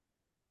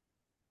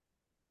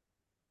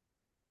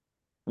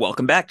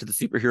Welcome back to the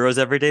Superheroes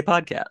Everyday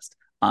Podcast.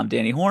 I'm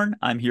Danny Horn.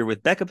 I'm here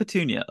with Becca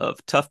Petunia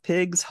of Tough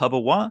Pigs, Hubba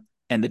Wah,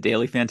 and the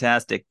Daily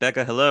Fantastic.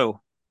 Becca,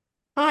 hello.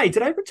 Hi,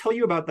 did I ever tell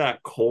you about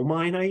that coal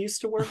mine I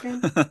used to work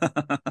in?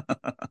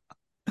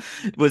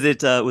 Was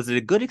it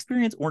a good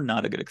experience or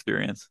not a good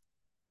experience?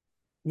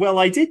 Well,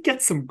 I did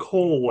get some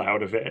coal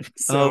out of it.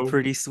 Oh, So,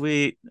 pretty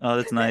sweet. Oh,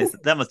 that's nice.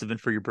 That must have been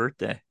for your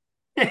birthday.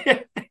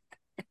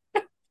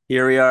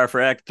 Here we are for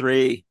Act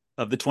 3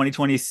 of the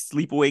 2020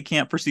 Sleepaway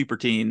Camp for Super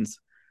Teens.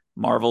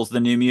 Marvel's The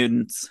New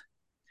Mutants.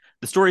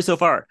 The story so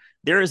far,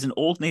 there is an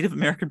old Native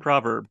American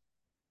proverb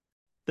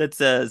that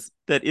says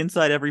that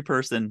inside every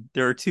person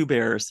there are two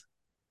bears.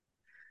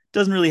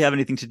 Doesn't really have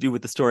anything to do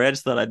with the story. I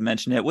just thought I'd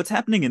mention it. What's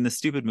happening in this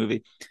stupid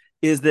movie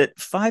is that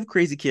five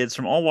crazy kids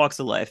from all walks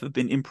of life have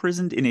been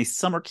imprisoned in a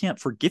summer camp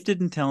for gifted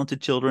and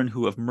talented children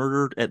who have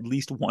murdered at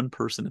least one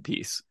person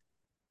apiece.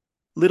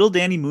 Little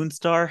Danny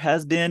Moonstar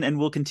has been and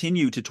will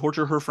continue to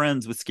torture her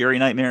friends with scary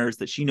nightmares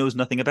that she knows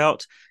nothing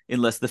about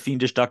unless the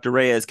fiendish Dr.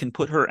 Reyes can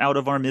put her out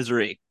of our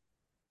misery.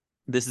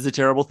 This is a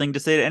terrible thing to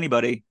say to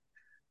anybody,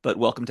 but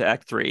welcome to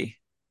Act 3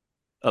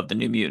 of The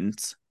New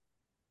Mutants.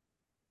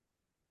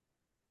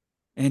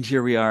 And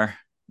here we are.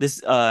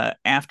 This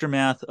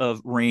aftermath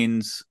of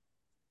Rain's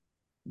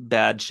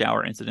bad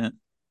shower incident.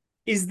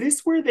 is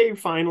this where they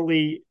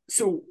finally?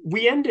 So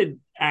we ended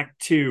Act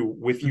Two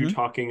with you Mm-hmm.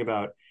 talking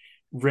about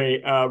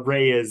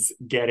Ray is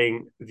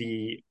getting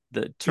the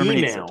The terminate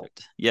email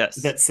subject.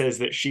 Yes. that says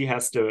that she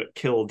has to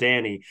kill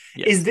Danny.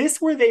 Is Yes.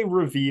 this where they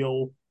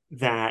reveal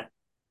that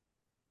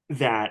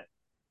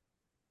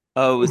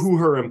Oh, it was who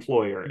her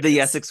employer the is?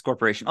 Essex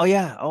Corporation. Oh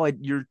yeah. Oh,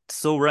 you're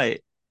so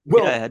right. Yeah,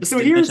 Well, so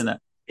didn't here's mention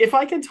that. if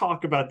I can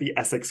talk about the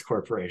Essex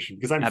Corporation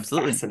because I'm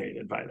Absolutely.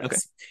 fascinated by Okay.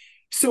 this.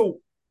 So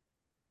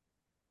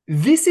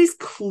this is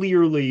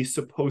clearly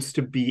supposed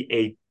to be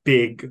a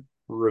big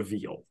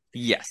reveal.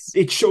 Yes.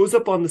 It shows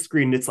up on the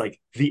screen. It's like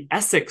the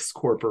Essex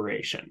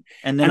Corporation,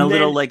 And then a and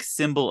little then like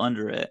symbol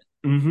under it.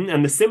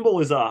 and the symbol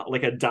is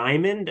like a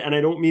diamond, and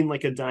I don't mean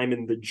like a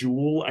diamond, the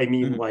jewel. I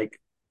mean Mhm. like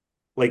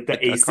the Like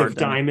a ace card of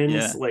diamond.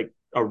 diamonds, Yeah. like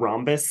a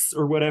rhombus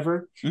or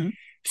whatever. Mhm.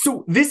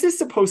 So this is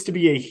supposed to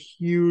be a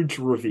huge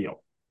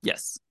reveal.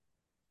 Yes.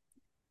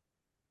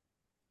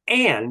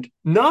 And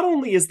not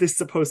only is this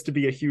supposed to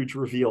be a huge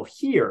reveal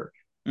here,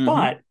 Hmm.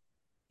 but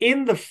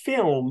in the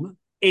film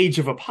Age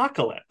of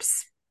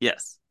Apocalypse,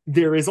 Yes.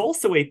 there is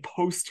also a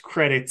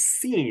post-credits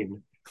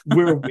scene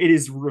where it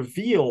is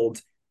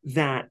revealed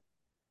that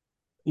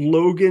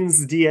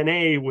Logan's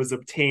DNA was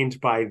obtained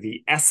by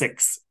the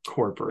Essex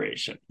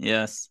Corporation.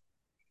 Yes.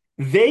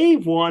 They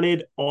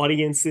wanted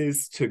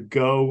audiences to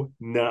go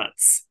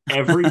nuts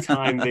every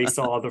time they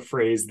saw the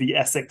phrase the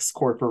Essex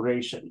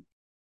Corporation.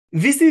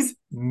 This is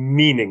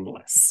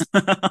meaningless.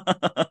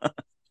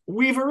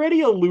 We've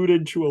already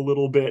alluded to a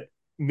little bit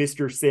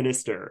Mr.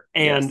 Sinister.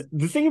 And Yes.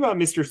 the thing about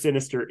Mr.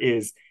 Sinister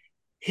is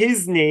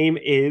his name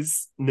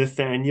is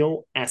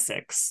Nathaniel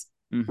Essex,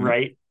 Hmm.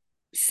 right?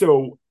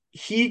 So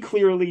he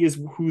clearly is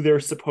who they're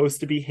supposed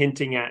to be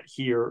hinting at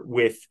here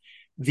with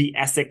the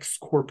Essex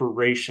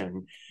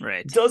Corporation.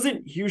 Right.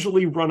 Doesn't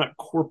usually run a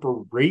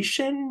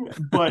corporation,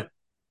 but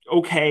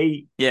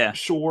okay, Yeah.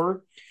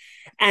 sure.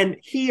 And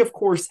he, of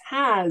course,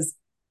 has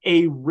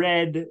a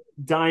red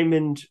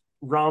diamond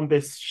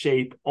rhombus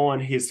shape on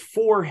his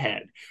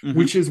forehead, Hmm.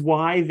 which is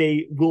why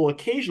they will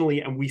occasionally,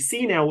 and we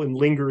see now in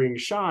lingering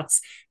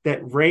shots,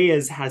 that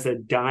Reyes has a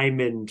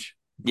diamond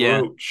Yeah.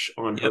 brooch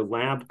on her Yep.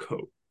 lab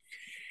coat.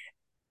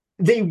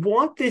 They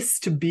want this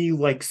to be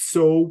like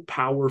so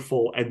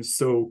powerful and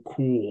so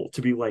cool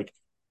to be like,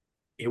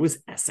 it was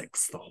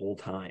Essex the whole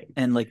time.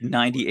 And like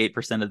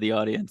 98% of the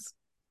audience.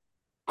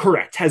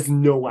 Correct, has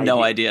no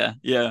No idea. idea.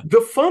 Yeah.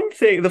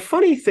 The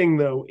funny thing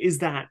though, is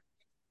that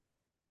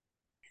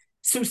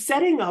so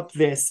setting up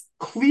this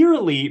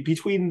clearly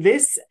between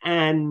this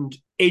and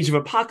Age of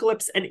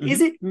Apocalypse, and is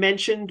Hmm. it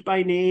mentioned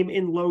by name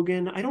in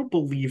Logan? I don't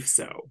believe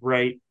so,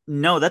 right?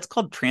 No, that's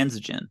called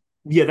Transigen.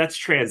 Yeah, that's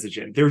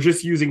Transigen. They're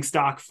just using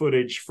stock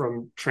footage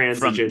from From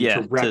Transigen to yeah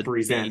to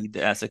represent. be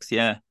the Essex.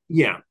 Yeah.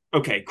 Yeah.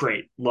 Okay,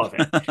 great. Love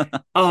it.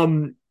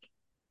 Um,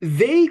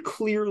 they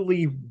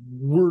clearly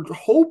were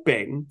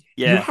hoping,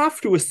 you Yeah. have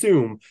to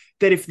assume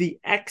that if the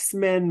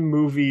X-Men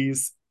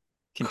movies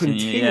Continue.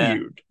 Yeah.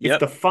 continued, if Yep.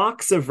 the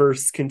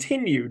Foxiverse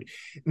continued,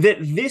 that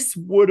this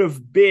would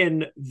have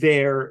been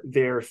their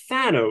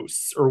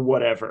Thanos or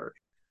whatever.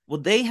 Well,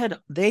 they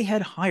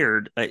had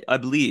hired, I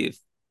believe,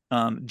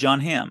 John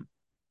Hamm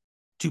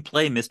to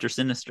play Mister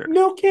Sinister.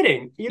 No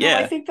kidding. I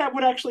Yeah, think that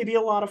would actually be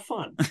a lot of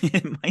fun.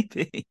 it might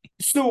be.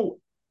 So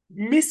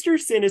Mr.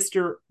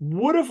 Sinister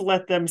would have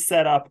let them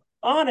set up,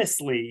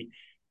 honestly,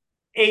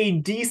 a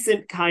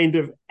decent kind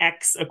of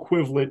X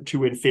equivalent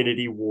to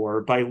Infinity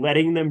War by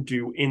letting them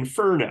do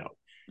Inferno,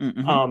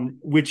 Mm-hmm.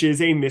 which is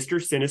a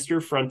Mr.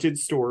 Sinister fronted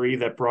story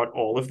that brought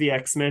all of the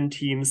X-Men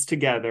teams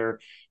together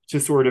to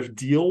sort of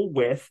deal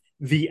with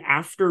the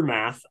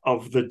aftermath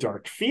of the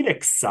Dark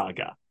Phoenix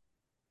saga.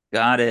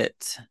 Got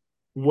it.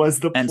 Was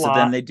the And so then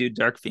plot they do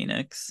Dark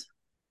Phoenix.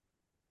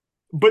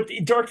 But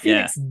Dark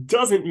Yeah. Phoenix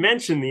doesn't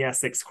mention the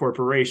Essex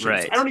Corporation, so I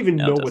Right. don't even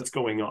No, it know doesn't. what's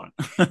going on.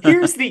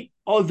 Here's the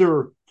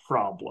other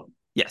problem.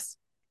 Yes.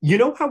 You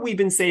know how we've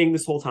been saying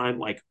this whole time,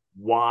 like,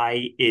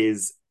 why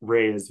is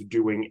Reyes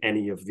doing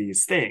any of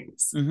these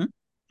things? Hmm.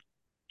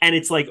 And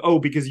it's like, oh,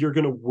 because you're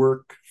going to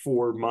work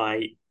for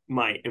my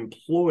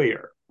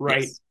employer,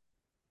 right? Yes.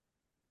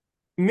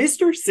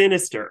 Mr.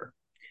 Sinister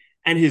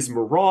and his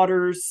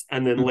Marauders,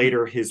 and then Hmm.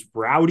 later his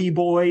Rowdy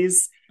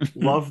Boys.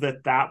 Love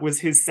that that was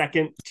his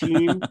second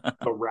team,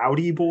 the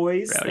Rowdy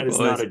Boys. Rowdy That is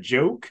not boys. a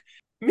joke.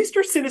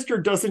 Mr. Sinister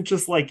doesn't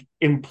just like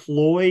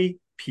employ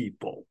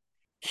people,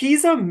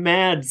 he's a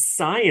mad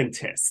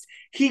scientist.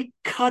 He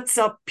cuts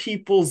up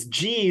people's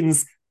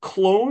genes,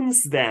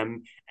 clones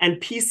them, and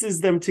pieces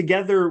them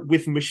together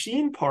with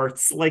machine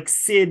parts like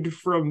Sid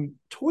from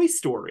Toy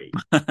Story.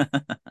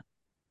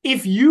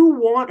 If you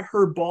want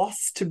her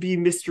boss to be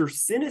Mr.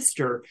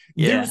 Sinister,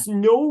 Yeah. there's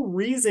no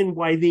reason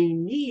why they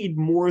need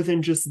more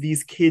than just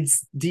these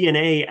kids'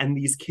 DNA and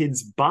these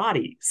kids'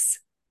 bodies.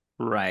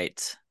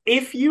 Right.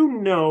 If you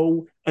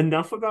know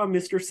enough about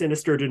Mr.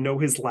 Sinister to know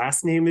his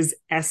last name is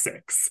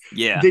Essex,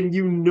 Yeah. then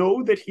you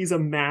know that he's a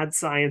mad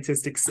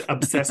scientist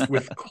obsessed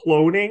with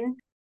cloning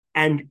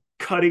and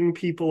cutting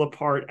people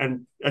apart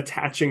and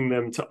attaching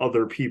them to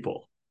other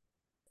people.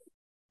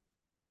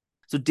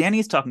 So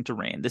Danny's talking to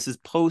Rain. This is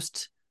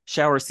post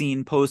shower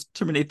scene, post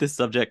terminate this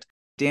subject.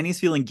 Danny's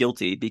feeling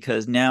guilty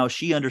because now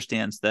she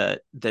understands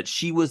that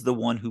she was the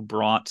one who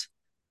brought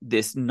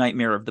this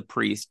nightmare of the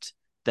priest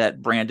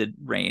that branded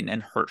Rain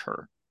and hurt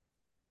her.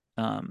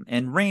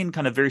 And Rain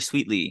kind of very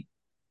sweetly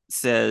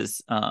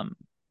says,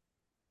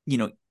 you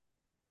know,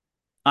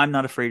 I'm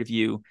not afraid of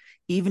you.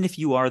 Even if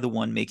you are the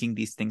one making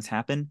these things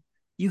happen,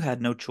 you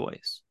had no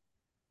choice.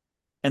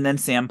 And then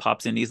Sam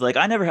pops in. He's like,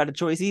 I never had a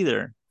choice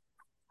either.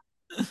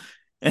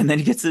 And then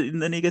he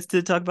gets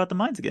to talk about the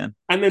mines again.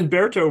 And then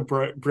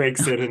Berto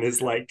breaks in and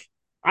is like,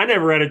 I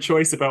never had a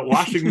choice about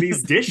washing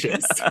these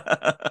dishes.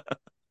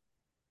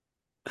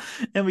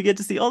 And we get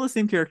to see all the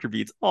same character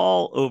beats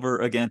all over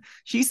again.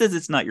 She says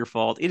it's not your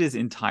fault. It is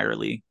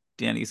entirely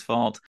Danny's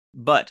fault.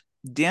 But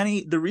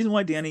Danny, the reason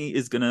why Danny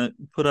is going to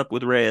put up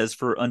with Reyes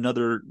for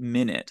another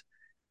minute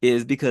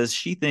is because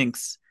she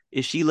thinks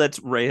if she lets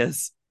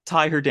Reyes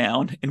tie her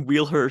down and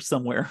wheel her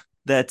somewhere,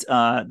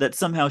 that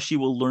somehow she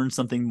will learn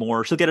something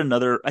more. She'll get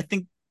another. I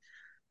think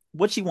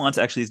what she wants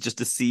actually is just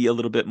to see a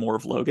little bit more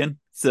of Logan.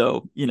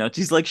 So,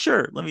 she's like,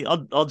 sure,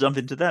 I'll jump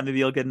into that.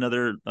 Maybe I'll get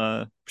another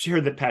She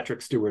heard that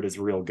Patrick Stewart is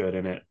real good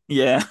in it.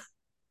 yeah.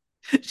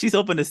 She's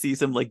hoping to see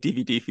some like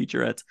DVD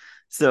featurettes.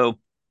 So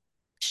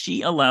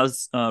she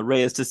allows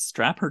Reyes to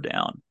strap her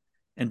down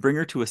and bring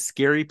her to a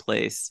scary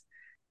place.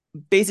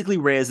 Basically,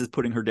 Reyes is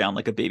putting her down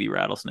like a baby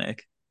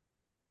rattlesnake.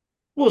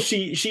 Well,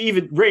 she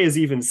even Reyes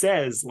even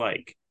says,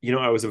 like,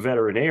 I was a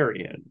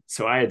veterinarian,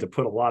 so I had to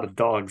put a lot of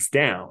dogs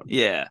down.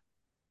 Yeah.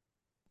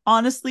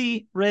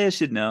 Honestly, Reyes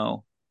should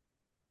know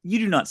you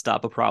do not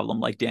stop a problem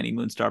like Danny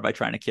Moonstar by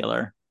trying to kill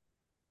her.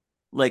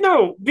 Like,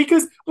 No,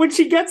 because when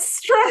she gets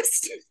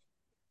stressed,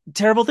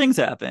 terrible things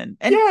happen.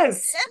 And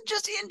yes.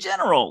 just in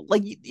general,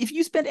 like if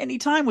you spend any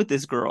time with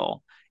this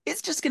girl,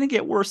 it's just going to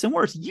get worse and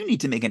worse. You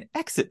need to make an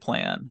exit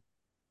plan.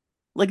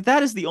 Like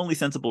that is the only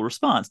sensible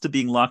response to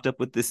being locked up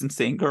with this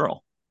insane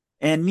girl.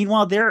 And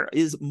meanwhile, there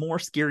is more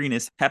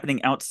scariness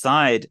happening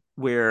outside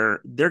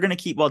where they're going to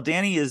keep, while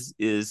Danny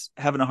is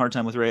having a hard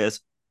time with Reyes,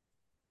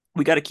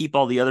 we got to keep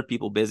all the other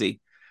people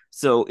busy.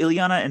 So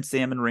Ileana and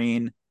Sam and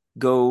Rain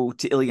go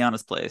to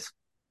Ileana's place,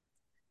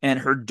 and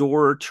her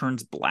door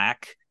turns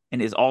black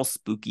and is all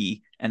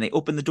spooky. And they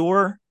open the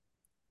door,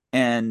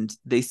 and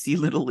they see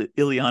little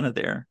Ileana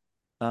there,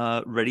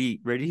 ready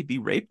to be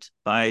raped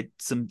by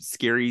some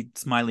scary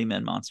smiley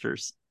man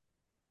monsters.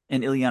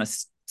 And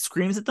Ileana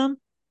screams at them,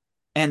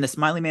 and the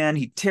smiley man,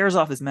 he tears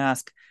off his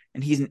mask,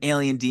 and he's an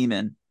alien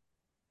demon.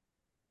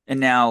 And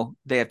now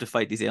they have to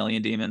fight these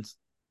alien demons.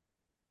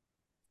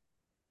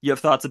 You have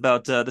thoughts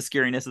about the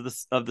scariness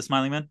of the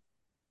Smiling Man?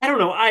 I don't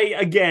know.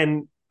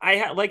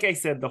 Like I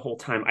said the whole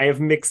time, I have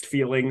mixed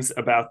feelings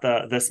about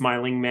the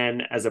smiling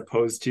men as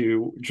opposed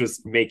to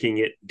just making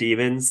it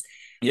demons.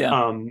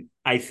 Yeah.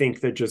 I think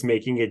that just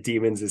making it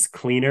demons is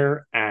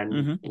cleaner and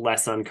Mm-hmm.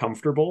 less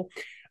uncomfortable.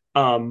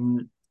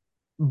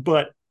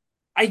 But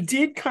I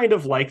did kind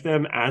of like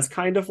them as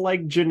kind of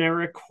like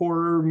generic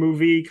horror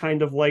movie,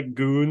 kind of like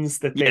goons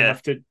that they Yeah.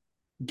 have to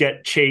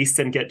get chased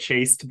and get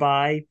chased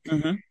by.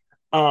 Mm-hmm.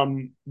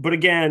 But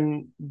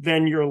again,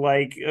 then you're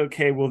like,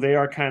 okay, well, they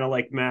are kind of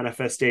like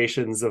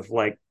manifestations of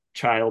like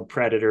child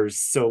predators.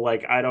 So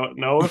like, I don't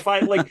know if I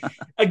like,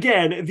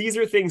 again, these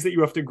are things that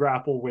you have to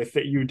grapple with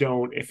that you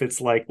don't if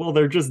it's like, well,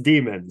 they're just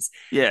demons.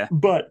 Yeah.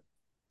 But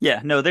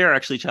Yeah. No, they are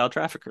actually child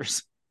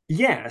traffickers.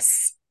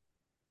 yes,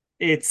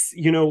 it's,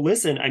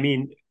 listen, I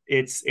mean,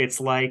 it's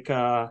like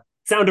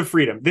Sound of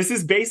Freedom. This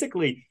is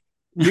basically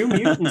New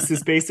Mutants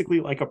is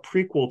basically like a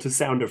prequel to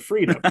Sound of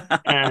Freedom.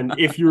 And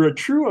if you're a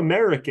true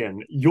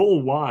American,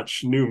 you'll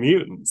watch New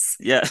Mutants.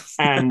 Yes.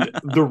 And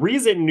the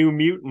reason New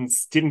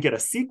Mutants didn't get a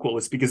sequel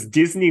is because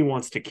Disney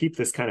wants to keep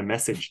this kind of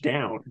message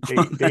down. They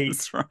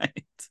That's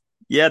right.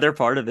 Yeah, they're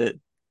part of it.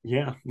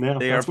 Yeah, no,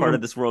 They are that's what part of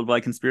I'm. this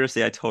worldwide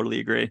conspiracy. I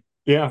totally agree.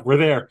 Yeah, we're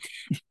there.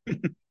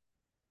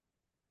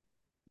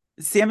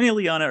 Sam and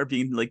Ileana are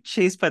being like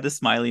chased by the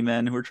smiley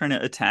men who are trying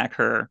to attack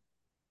her.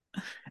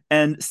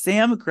 And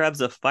Sam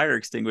grabs a fire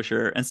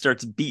extinguisher and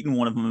starts beating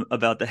one of them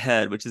about the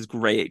head, which is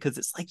great because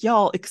it's like,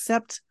 y'all,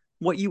 accept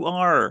what you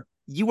are.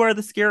 You are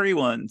the scary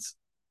ones.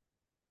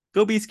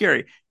 Go be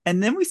scary.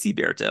 And then we see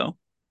Berto.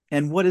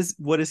 And what is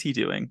he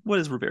doing? What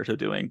is Roberto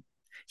doing?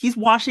 He's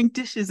washing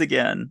dishes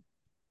again.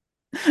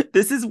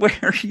 This is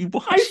where he I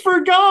washes.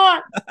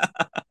 forgot.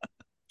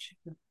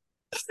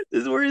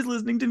 This is where he's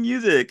listening to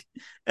music.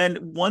 And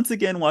once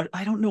again,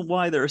 I don't know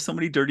why there are so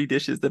many dirty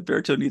dishes that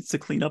Berto needs to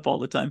clean up all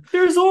the time.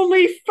 There's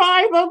only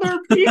five other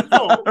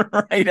people.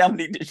 Right? How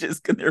many dishes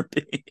can there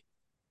be?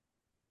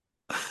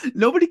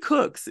 Nobody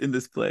cooks in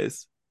this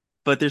place,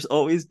 but there's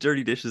always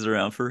dirty dishes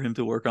around for him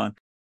to work on.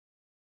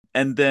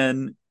 And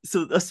then,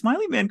 so a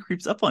smiley man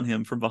creeps up on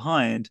him from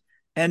behind,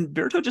 and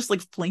Berto just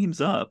like flames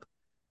up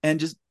and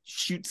just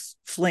shoots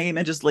flame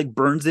and just like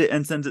burns it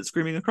and sends it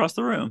screaming across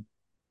the room.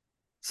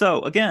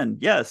 So, again,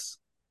 yes,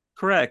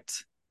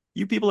 correct.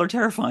 You people are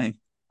terrifying.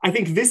 I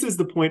think this is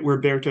the point where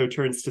Berto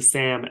turns to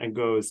Sam and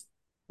goes,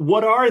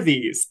 "What are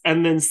these?"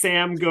 And then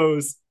Sam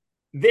goes,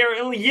 "They're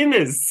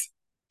Ilyinas,"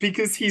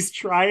 because he's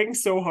trying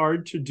so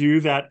hard to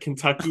do that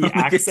Kentucky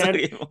accent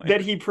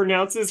that he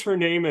pronounces her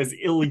name as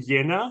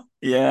Ilyina.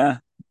 Yeah.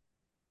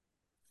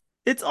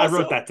 It's I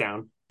wrote also that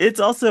down.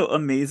 it's also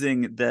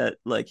amazing that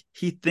like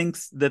he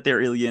thinks that they're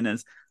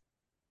Ilyenas.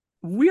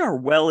 We are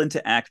well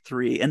into Act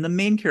 3, and the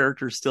main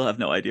characters still have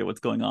no idea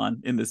what's going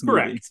on in this movie.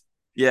 Correct.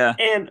 Yeah.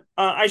 And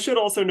I should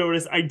also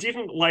notice I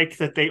didn't like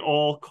that they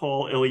all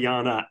call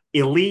Ilyana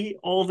Illy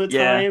all the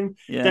Yeah. time.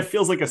 Yeah. That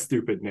feels like a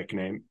stupid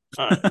nickname.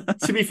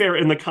 To be fair,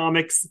 in the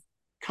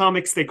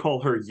comics they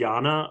call her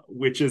Yana,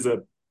 which is a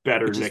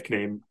better Which is,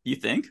 nickname. you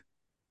think?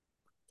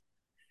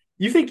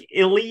 You think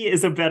Illy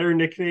is a better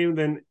nickname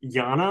than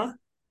Yana?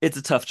 It's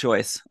a tough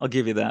choice. I'll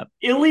give you that.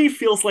 Illy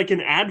feels like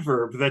an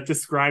adverb that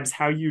describes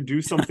how you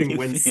do something You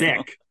when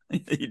feel sick.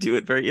 you do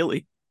it very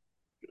illy.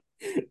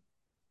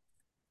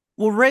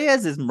 Well,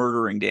 Reyes is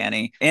murdering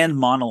Danny and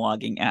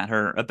monologuing at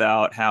her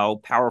about how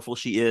powerful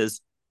she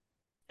is,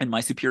 and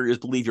my superiors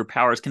believe your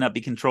powers cannot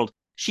be controlled.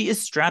 She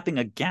is strapping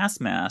a gas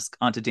mask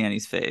onto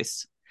Danny's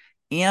face,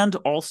 and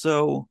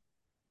also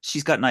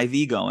she's got an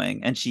IV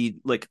going, and she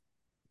like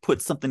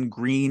puts something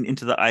green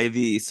into the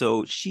IV.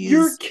 So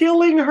You're she's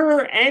killing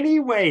her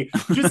anyway.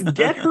 Just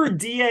get her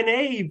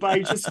DNA by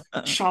just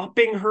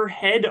chopping her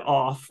head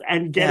off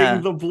and getting yeah,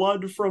 the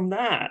blood from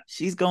that.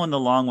 she's going the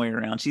long way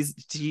around. She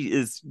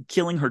is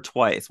killing her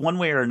twice, one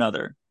way or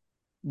another.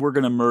 We're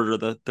gonna murder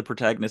the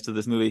protagonist of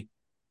this movie.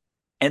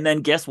 And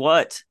then guess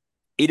what?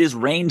 It is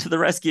Rain to the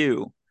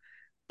rescue,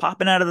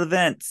 popping out of the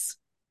vents.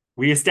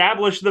 We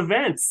established the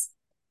vents.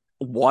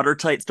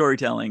 Watertight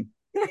storytelling.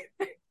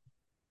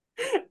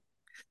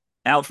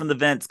 Out from the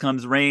vents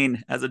comes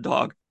Rain as a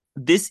dog.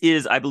 This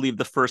is, I believe,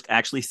 the first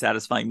actually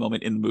satisfying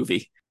moment in the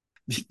movie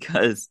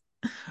because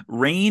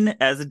Rain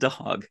as a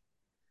dog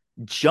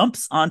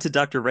jumps onto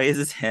Dr.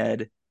 Reyes'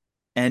 head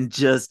and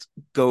just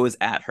goes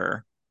at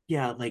her.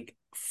 Yeah, like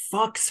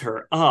fucks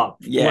her up.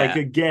 Like Yeah.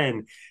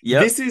 again,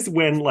 Yep. this is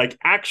when like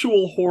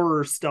actual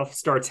horror stuff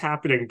starts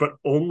happening, but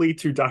only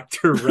to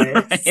Dr. Reyes.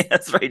 Right,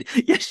 that's right.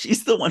 Yeah,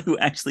 she's the one who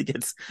actually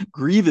gets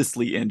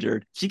grievously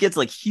injured. She gets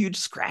like huge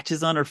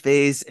scratches on her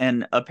face,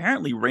 and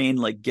apparently Rain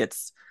like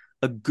gets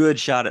a good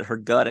shot at her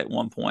gut at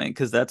one point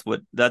because that's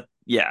what that.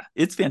 Yeah,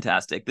 it's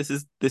fantastic. This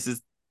is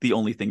the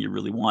only thing you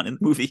really want in the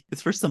movie.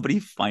 It's for somebody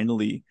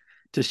finally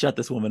to shut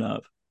this woman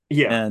up,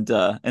 Yeah.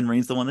 and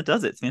Rain's the one that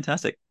does it. It's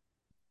fantastic.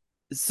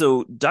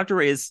 So Dr.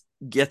 Reyes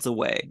gets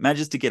away,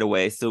 manages to get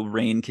away so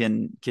Rain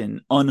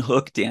can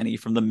unhook Danny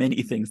from the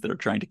many things that are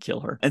trying to kill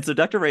her. And so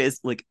Dr.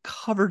 Reyes, like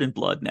covered in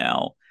blood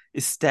now,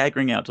 is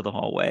staggering out to the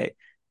hallway.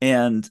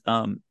 And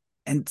Sam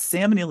and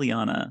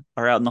Ileana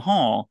are out in the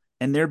hall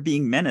and they're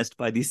being menaced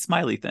by these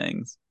smiley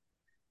things.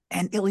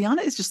 And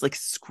Ileana is just like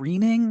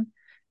screaming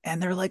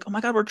and they're like, "Oh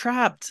my god, we're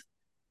trapped."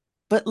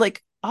 But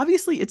like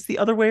obviously it's the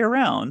other way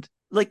around.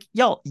 Like,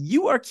 y'all,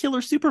 you are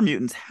killer super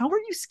mutants. How are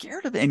you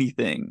scared of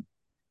anything?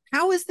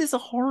 How is this a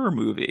horror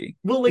movie?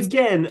 Well, It's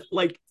again,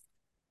 like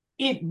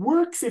it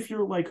works if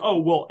you're like,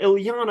 oh, well,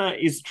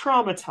 Ilyana is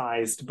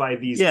traumatized by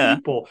these yeah,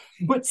 people,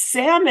 but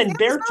Sam and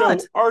Sam is Berto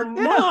not. are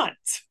Yeah, not.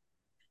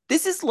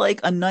 this is like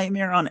a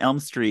Nightmare on Elm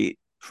Street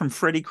from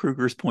Freddy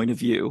Krueger's point of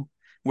view,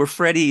 where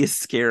Freddy is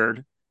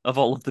scared of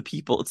all of the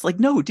people. It's like,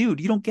 no, dude,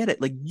 you don't get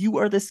it. Like, you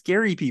are the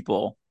scary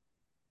people.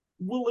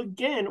 Well,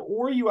 again,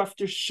 or you have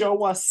to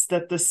show us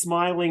that the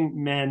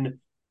smiling men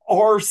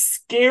are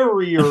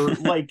scarier.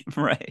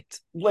 Right.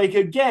 Like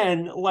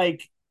again,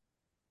 like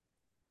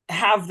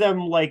have them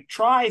like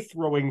try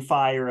throwing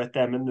fire at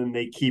them and then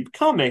they keep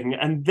coming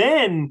and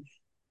then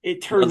it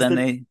Well, turns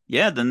then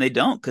that then they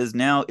don't because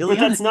now but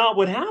that's not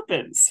what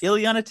happens.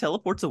 Ileana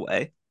teleports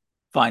away,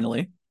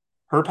 finally,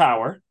 Her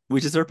power.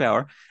 which is her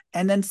power,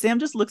 and then Sam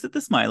just looks at the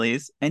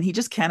smileys and he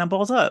just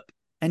cannonballs up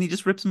and he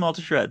just rips them all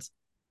to shreds.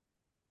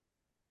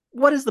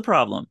 What is the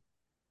problem?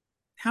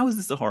 How is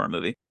this a horror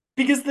movie?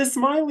 Because the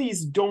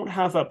Smileys don't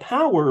have a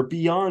power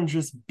beyond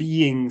just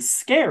being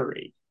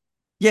scary.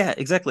 Yeah,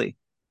 exactly.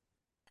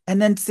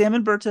 And then Sam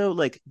and Berto,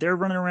 like, they're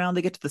running around.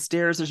 They get to the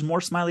stairs. There's more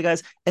smiley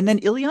guys. And then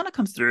Ileana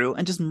comes through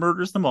and just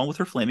murders them all with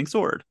her flaming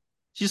sword.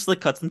 She just, like,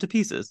 cuts them to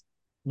pieces.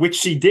 Which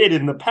she did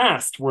in the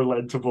past, we're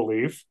led to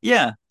believe.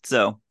 Yeah,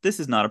 so this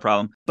is not a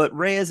problem. But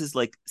Reyes is,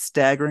 like,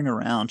 staggering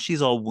around.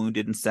 She's all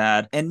wounded and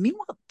sad. And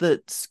meanwhile,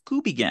 the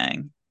Scooby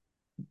Gang,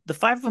 the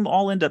five of them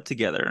all end up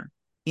together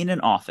in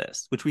an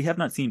office, which we have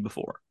not seen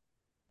before.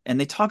 And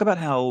they talk about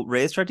how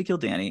Reyes tried to kill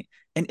Danny.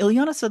 And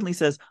Ileana suddenly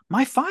says,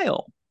 "My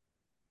file,"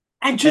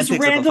 And and just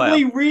picks up a file.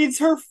 randomly reads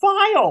her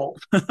file.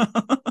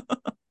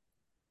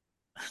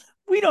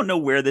 We don't know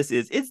where this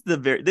is.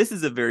 This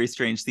is a very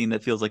strange scene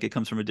that feels like it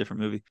comes from a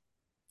different movie.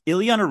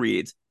 Ileana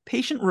reads,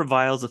 "Patient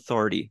reviles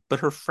authority,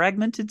 but her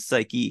fragmented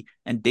psyche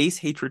and base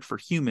hatred for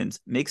humans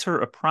makes her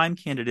a prime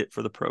candidate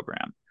for the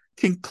program.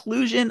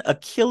 Conclusion, a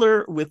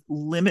killer with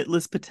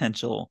limitless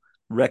potential.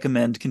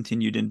 Recommend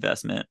continued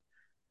investment."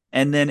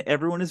 And then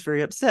everyone is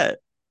very upset.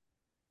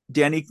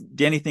 Danny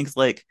thinks,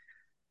 like,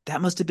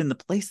 that must have been the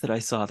place that I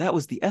saw. That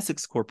was the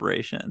Essex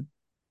Corporation.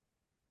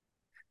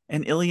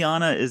 And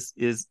Ileana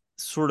is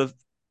sort of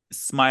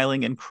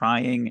smiling and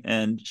crying,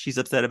 and she's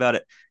upset about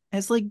it. And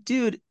it's like,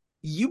 dude,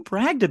 you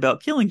bragged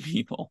about killing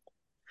people.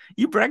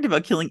 You bragged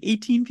about killing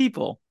 18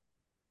 people.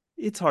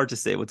 It's hard to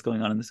say what's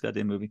going on in this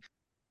goddamn movie.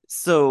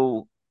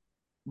 So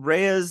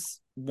Reyes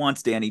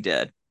wants Danny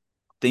dead.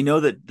 They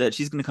know that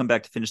she's going to come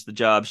back to finish the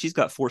job. She's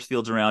got force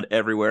fields around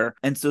everywhere.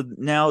 And so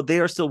now they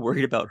are still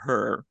worried about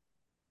her.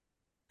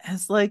 And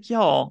it's like,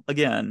 y'all,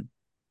 again,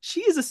 she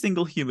is a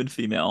single human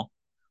female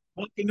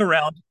walking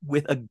around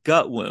with a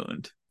gut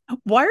wound.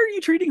 Why are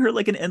you treating her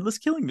like an endless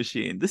killing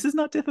machine? This is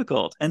not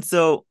difficult. And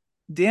so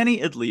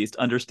Danny at least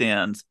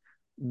understands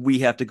we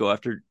have to go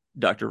after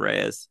Dr.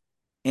 Reyes.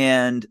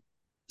 And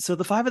so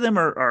the five of them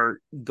are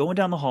going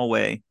down the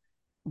hallway.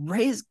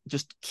 Reyes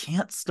just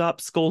can't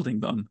stop scolding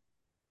them.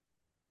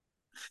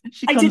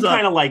 She I comes did on.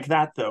 kind of like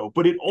that though,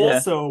 but it Yeah.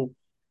 also,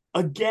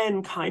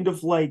 again, kind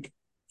of like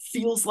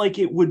feels like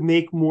it would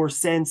make more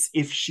sense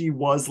if she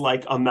was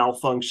like a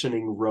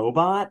malfunctioning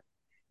robot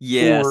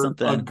Yeah, or a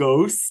something.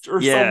 ghost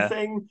or Yeah.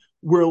 something,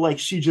 where like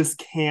she just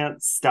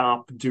can't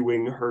stop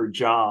doing her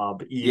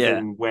job Yeah.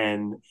 even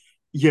when,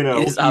 It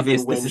is even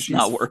obvious this when is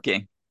not she's,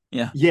 working.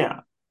 Yeah.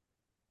 yeah.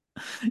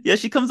 Yeah,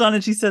 she comes on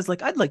and she says,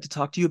 like, "I'd like to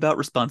talk to you about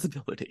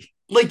responsibility."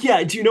 Like,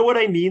 yeah, do you know what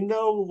I mean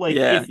though? Like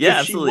Yeah. Yeah,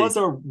 if she was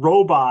absolutely. a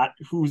robot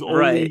whose Right.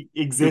 only Who could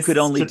exists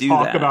only to do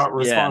talk that. about Yeah.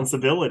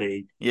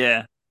 responsibility.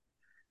 Yeah.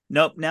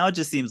 Nope. Now it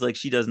just seems like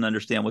she doesn't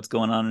understand what's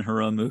going on in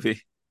her own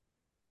movie.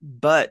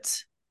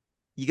 But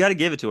you got to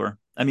give it to her.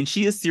 I mean,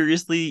 she is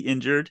seriously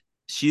injured.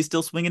 She's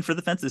still swinging for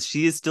the fences.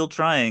 She is still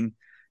trying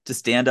to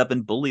stand up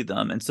and bully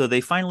them. And so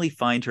they finally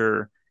find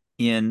her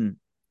in,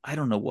 I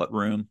don't know what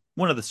room,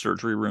 one of the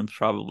surgery rooms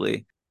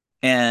probably.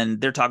 And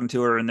they're talking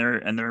to her, and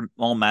they're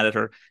all mad at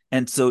her.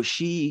 And so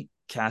she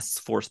casts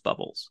force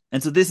bubbles.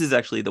 And so this is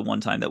actually the one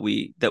time that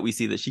we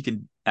see that she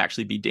can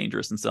actually be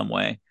dangerous in some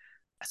way.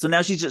 So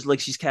now she's just like,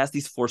 she's cast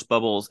these force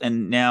bubbles,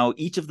 and now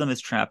each of them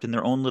is trapped in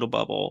their own little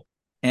bubble.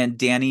 And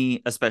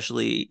Danny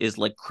especially is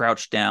like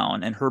crouched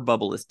down, and her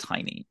bubble is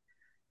tiny.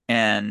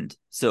 And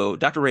so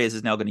Dr. Reyes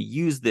is now going to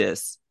use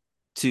this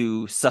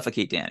to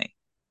suffocate Danny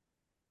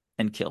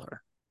and kill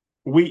her.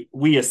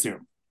 We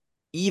assume.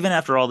 Even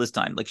after all this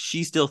time, like,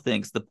 she still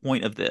thinks the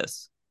point of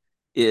this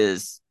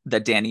is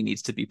that Danny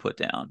needs to be put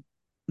down.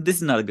 This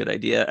is not a good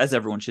idea, as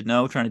everyone should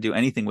know. Trying to do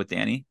anything with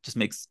Danny just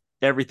makes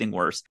everything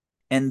worse.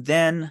 And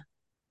then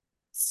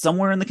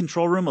somewhere in the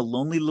control room, a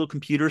lonely little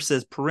computer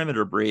says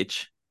perimeter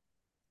breach.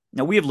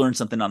 Now, we have learned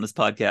something on this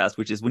podcast,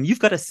 which is when you've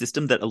got a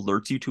system that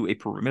alerts you to a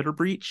perimeter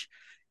breach,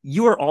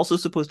 you are also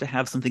supposed to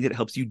have something that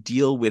helps you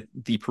deal with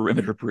the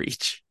perimeter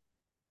breach.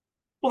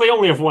 Well, they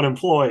only have one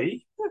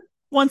employee.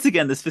 Once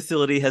again, this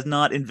facility has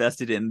not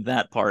invested in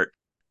that part.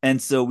 And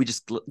so we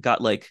just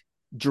got like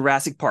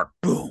Jurassic Park,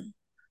 boom,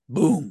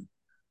 boom,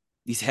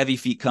 these heavy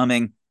feet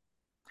coming.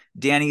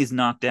 Danny is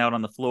knocked out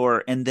on the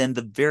floor. And then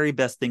the very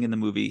best thing in the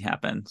movie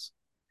happens,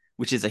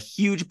 which is a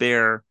huge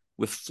bear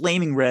with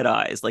flaming red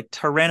eyes, like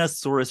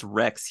Tyrannosaurus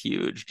Rex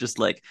huge, just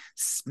like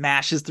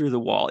smashes through the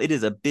wall. It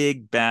is a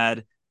big,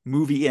 bad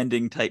movie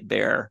ending type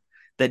bear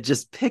that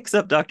just picks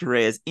up Dr.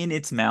 Reyes in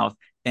its mouth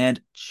and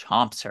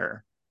chomps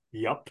her.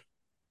 Yep.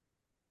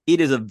 It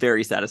is a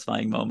very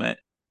satisfying moment.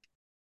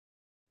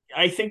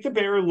 I think the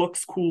bear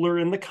looks cooler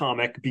in the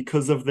comic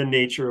because of the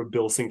nature of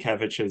Bill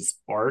Sienkiewicz's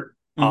art.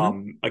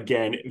 Mm-hmm.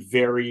 Again,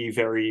 very,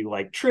 very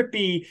like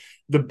trippy.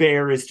 The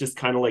bear is just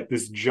kind of like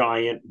this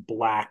giant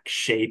black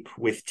shape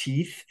with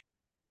teeth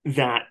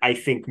that I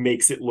think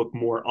makes it look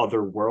more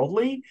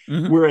otherworldly.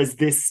 Mm-hmm. Whereas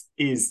this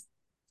is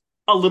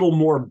a little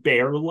more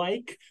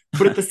bear-like.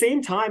 But at the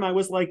same time, I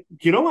was like,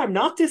 I'm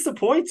not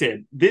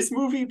disappointed. This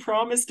movie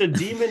promised a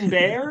demon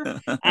bear,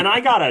 and I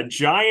got a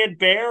giant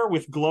bear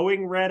with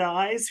glowing red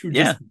eyes who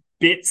Yeah. just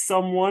bit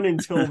someone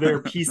until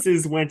their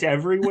pieces went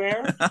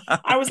everywhere.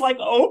 I was like,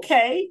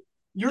 okay,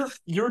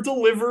 you're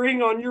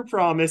delivering on your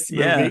promise,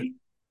 Yeah. movie.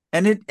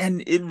 And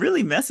it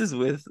really messes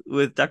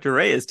with Dr.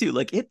 Reyes too.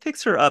 Like it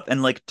picks her up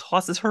and like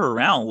tosses her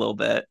around a little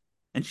bit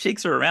and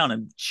shakes her around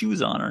and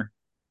chews on her,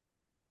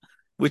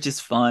 which is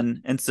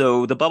fun. And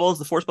so the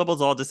force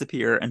bubbles all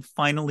disappear, and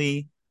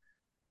finally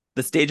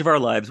the stage of our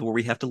lives where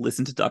we have to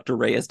listen to Dr.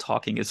 Reyes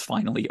talking is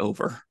finally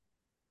over.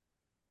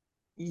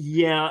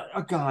 Yeah,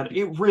 oh God,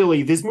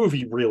 this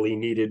movie really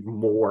needed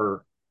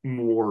more,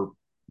 More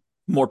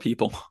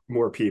people.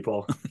 more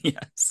people.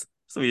 Yes.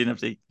 So we didn't have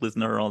to listen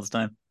to her all this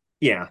time.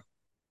 Yeah.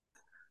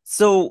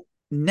 So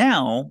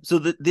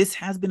this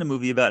has been a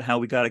movie about how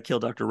we got to kill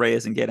Dr.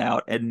 Reyes and get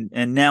out, and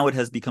now it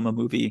has become a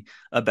movie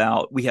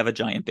about we have a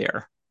giant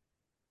bear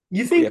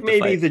You we think have to maybe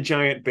fight. the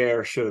giant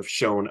bear should have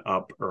shown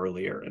up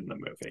earlier in the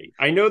movie?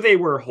 I know they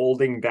were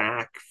holding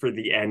back for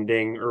the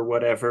ending or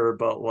whatever,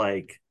 but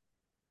like,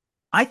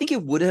 I think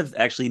it would have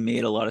actually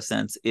made a lot of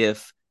sense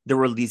if there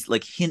were these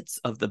like hints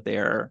of the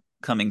bear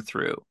coming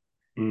through,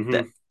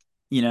 that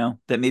mhm.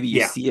 that maybe you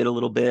Yeah. see it a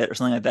little bit or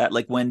something like that.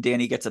 Like when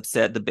Danny gets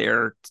upset, the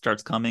bear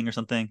starts coming or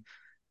something,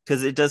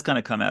 because it does kind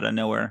of come out of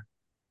nowhere.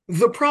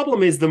 The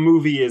problem is the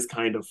movie is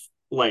kind of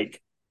like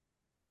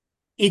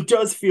it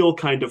does feel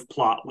kind of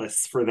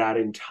plotless for that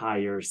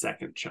entire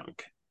second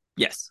chunk.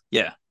 Yes,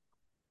 yeah.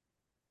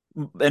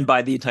 And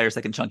by the entire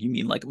second chunk, you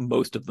mean like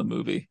most of the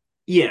movie.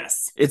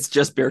 Yes. It's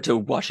just Berto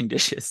washing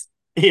dishes.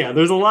 Yeah,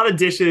 there's a lot of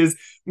dishes.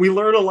 We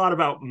learn a lot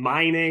about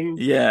mining.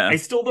 Yeah. I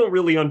still don't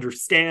really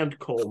understand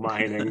coal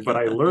mining, but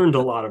I learned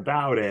a lot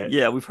about it.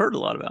 Yeah, we've heard a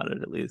lot about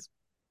it at least.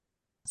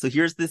 So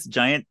here's this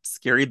giant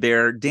scary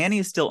bear. Danny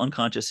is still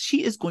unconscious.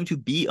 She is going to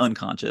be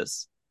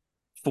unconscious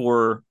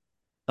for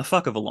a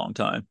fuck of a long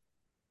time.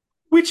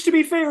 Which, to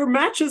be fair,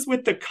 matches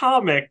with the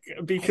comic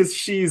because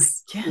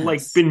she's like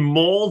Yes. been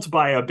mauled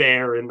by a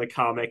bear in the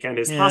comic and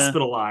is Yeah.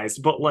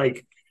 hospitalized. But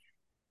like,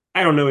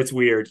 I don't know, it's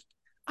weird.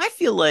 I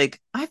feel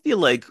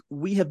like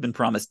we have been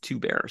promised two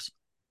bears.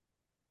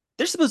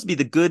 There's supposed to be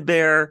the good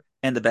bear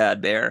and the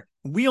bad bear.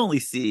 We only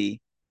see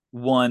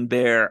one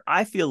bear.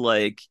 I feel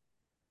like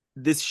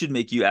this should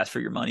make you ask for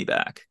your money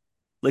back.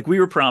 Like we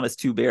were promised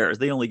two bears.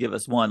 They only give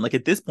us one. Like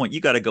at this point,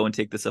 you got to go and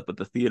take this up with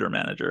the theater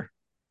manager.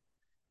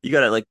 You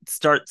got to like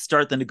start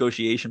the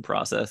negotiation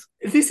process.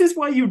 This is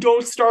why you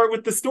don't start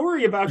with the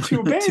story about two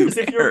Two bears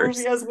if your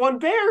movie bears. has one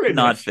bear in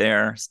Not it.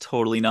 fair. It's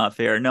totally not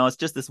fair. No, it's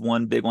just this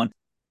one big one.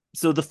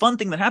 So the fun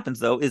thing that happens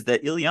though is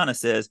that Ileana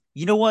says,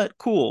 "You know what?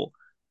 Cool.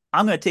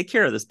 I'm going to take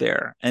care of this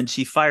bear." And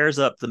she fires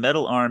up the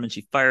metal arm and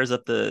she fires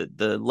up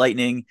the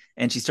lightning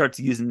and she starts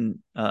using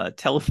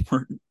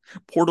teleport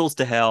portals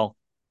to hell.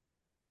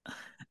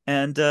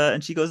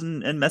 And she goes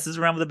and messes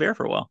around with the bear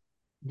for a while.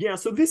 Yeah,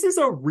 so this is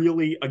a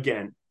really,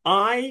 again,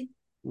 I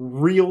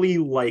really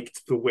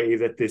liked the way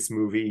that this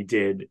movie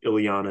did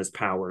Ilyana's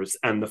powers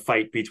and the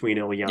fight between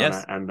Ilyana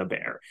Yes. and the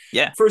bear.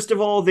 Yeah. First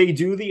of all, they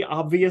do the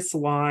obvious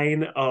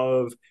line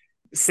of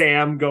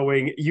Sam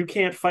going, "You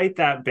can't fight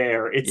that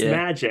bear, it's Yeah.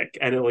 magic."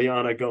 And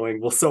Ilyana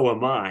going, "Well, so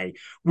am I,"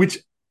 which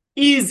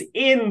is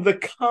in the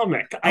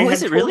comic. I Oh,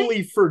 is had it really?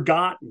 totally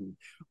forgotten,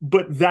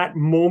 but that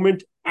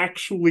moment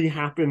actually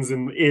happens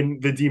in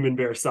the Demon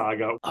Bear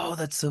saga. Oh,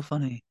 that's so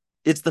funny.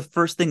 It's the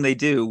first thing they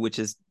do, which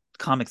is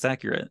comics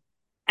accurate.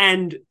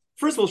 And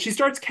first of all, she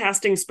starts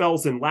casting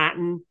spells in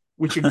Latin,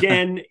 which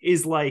again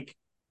is like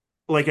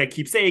I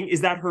keep saying,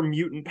 is that her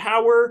mutant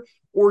power?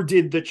 Or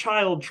did the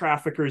child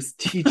traffickers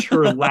teach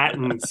her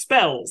Latin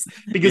spells?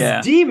 Because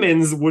Yeah.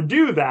 demons would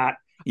do that.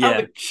 I don't Yeah.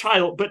 think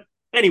child, but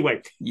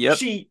anyway, Yep.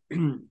 she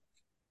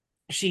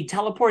she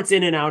teleports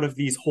in and out of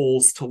these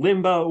holes to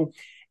limbo.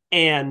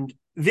 And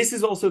this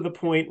is also the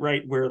point,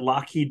 right, where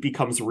Lockheed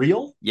becomes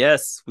real.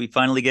 Yes, we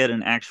finally get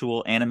an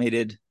actual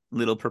animated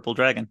little purple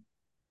dragon.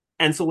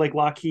 And so like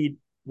Lockheed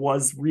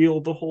was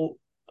real the whole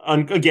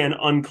again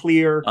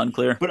unclear,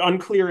 Unclear. but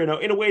unclear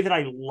in a way that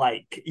I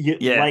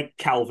Yeah. like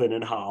Calvin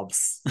and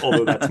Hobbes,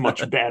 although that's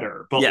much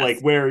better, but like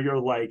Yes. where you're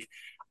like,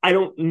 I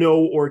don't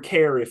know or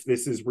care if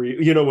this is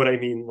real, you know what I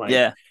mean, like.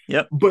 Yeah.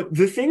 Yep. But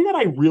the thing that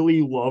I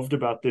really loved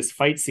about this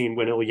fight scene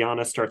when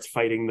Ilyana starts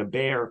fighting the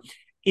bear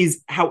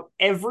is how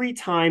every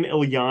time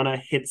Ilyana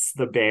hits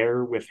the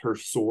bear with her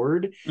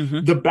sword,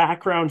 Mm-hmm. the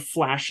background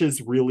flashes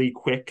really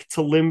quick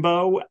to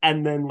limbo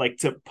and then like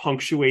to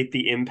punctuate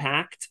the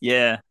impact.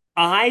 Yeah.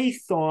 I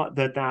thought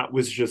that that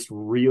was just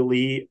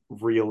really,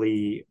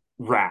 really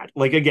rad.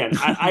 Like, again,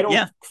 I don't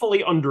Yeah.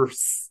 fully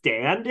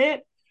understand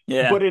it,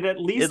 Yeah. but it at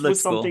It least was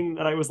looks cool. something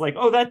that I was like,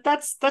 oh,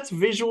 that's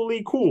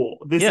visually cool.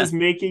 This Yeah. is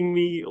making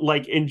me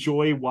like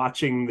enjoy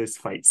watching this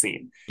fight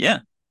scene. Yeah.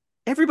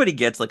 Everybody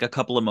gets like a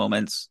couple of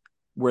moments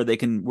where they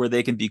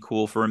can be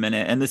cool for a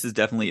minute, and this is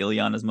definitely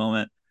Ileana's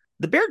moment.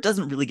 The bear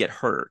doesn't really get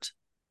hurt.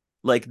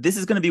 Like this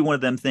is going to be one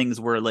of them things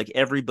where like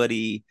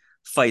everybody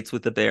fights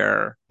with the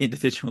bear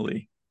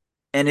individually,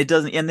 and it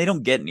doesn't, and they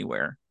don't get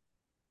anywhere.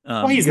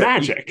 Well, You he's got,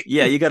 magic.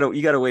 yeah, you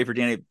gotta wait for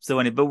Danny.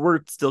 But we're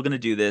still gonna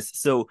do this.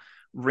 So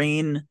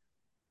Rain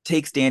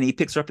takes Danny,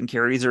 picks her up, and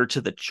carries her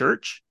to the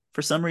church.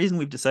 For some reason,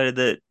 we've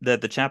decided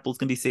that the chapel is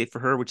gonna be safe for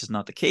her, which is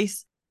not the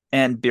case.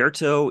 And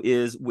Berto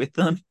is with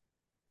them,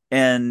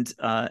 and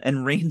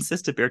Rain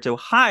says to Berto,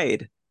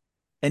 "Hide."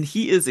 And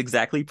he is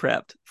exactly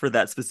prepped for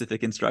that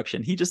specific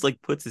instruction. He just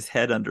like puts his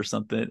head under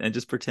something and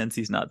just pretends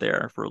he's not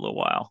there for a little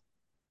while.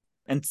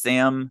 And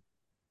Sam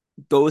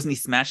goes and he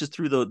smashes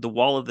through the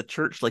wall of the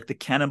church like the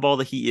cannonball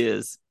that he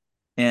is.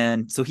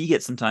 And so he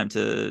gets some time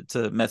to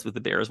mess with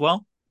the bear as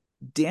well.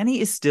 Danny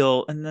is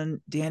still, and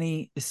then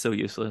Danny is so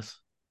useless.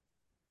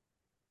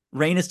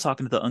 Rain is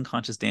talking to the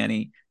unconscious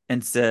Danny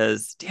and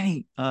says,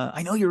 Danny,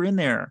 I know you're in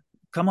there.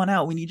 Come on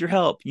out. We need your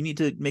help. You need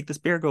to make this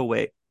bear go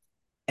away.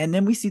 And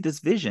then we see this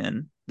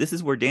vision. This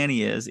is where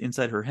Danny is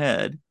inside her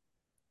head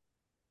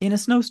in a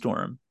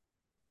snowstorm,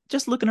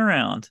 just looking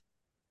around,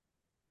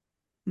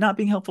 not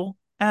being helpful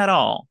at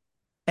all.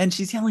 And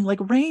she's yelling, like,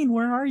 Rain,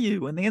 where are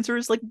you? And the answer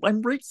is, like,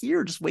 I'm right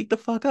here. Just wake the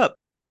fuck up.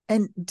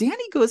 And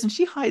Danny goes and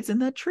she hides in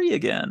that tree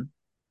again.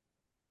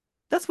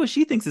 That's what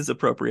she thinks is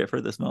appropriate for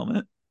this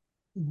moment.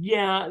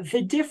 Yeah,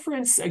 the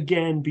difference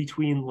again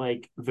between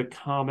like the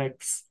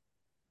comics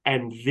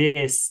and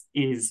this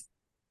is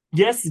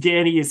yes,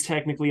 Danny is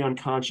technically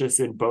unconscious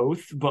in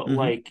both, but Mm-hmm.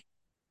 like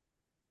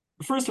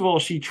first of all,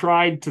 she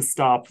tried to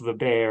stop the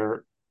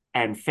bear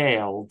and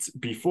failed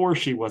before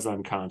she was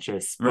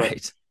unconscious, but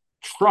Right.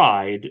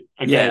 tried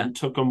Yeah. again,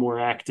 took a more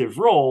active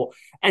role.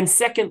 And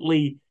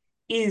secondly,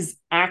 is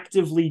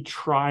actively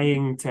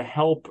trying to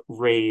help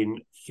Rain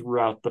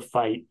throughout the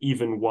fight,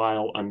 even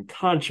while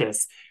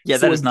unconscious. Yeah,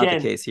 that So is not the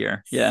again, case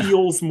here. Yeah.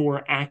 feels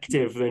more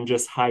active than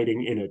just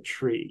hiding in a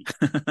tree.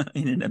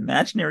 In an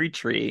imaginary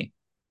tree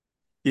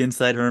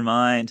inside her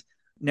mind.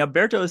 Now,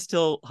 Berto is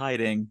still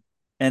hiding,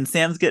 and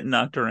Sam's getting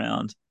knocked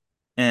around,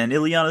 and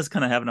Ileana's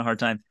kind of having a hard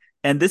time.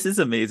 And this is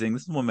amazing.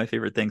 This is one of my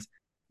favorite things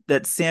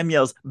that Sam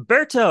yells,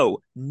 Berto,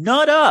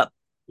 nut up!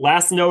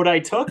 Last note I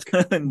took,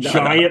 Nut up.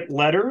 giant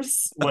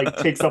letters, like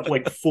takes up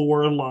like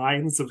 4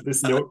 lines of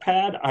this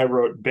notepad. I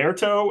wrote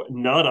Berto,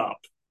 nut up.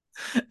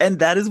 And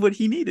that is what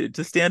he needed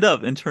to stand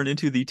up and turn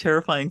into the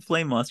terrifying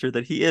flame monster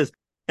that he is.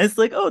 And it's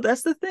like, oh,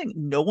 that's the thing.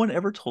 No one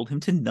ever told him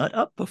to nut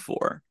up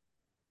before.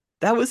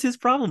 That was his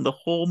problem the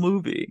whole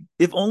movie.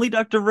 If only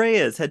Dr.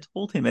 Reyes had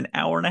told him an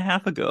hour and a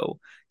half ago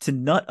to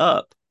nut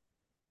up,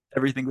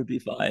 everything would be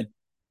fine.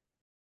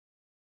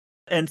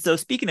 And so,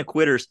 speaking of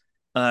quitters,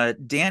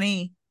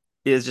 Danny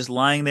is just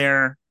lying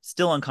there,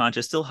 still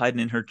unconscious, still hiding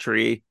in her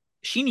tree.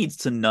 She needs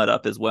to nut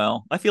up as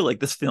well. I feel like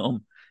this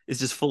film is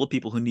just full of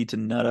people who need to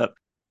nut up.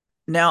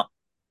 Now,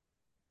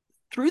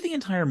 through the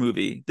entire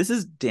movie, this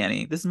is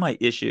Danny. This is my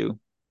issue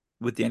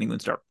with Danny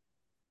Moonstar.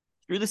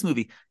 Through this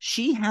movie,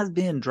 she has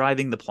been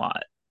driving the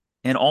plot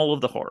and all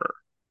of the horror,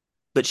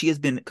 but she has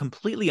been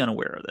completely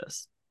unaware of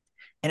this.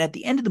 And at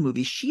the end of the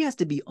movie, she has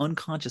to be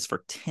unconscious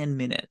for 10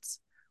 minutes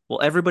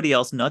while everybody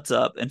else nuts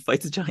up and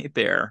fights a giant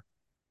bear.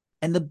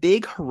 And the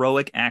big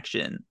heroic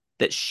action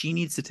that she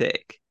needs to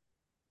take,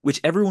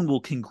 which everyone will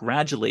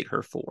congratulate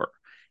her for,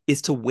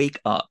 is to wake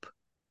up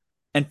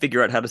and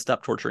figure out how to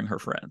stop torturing her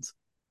friends.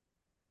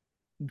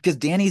 Because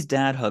Danny's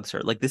dad hugs her.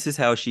 Like this is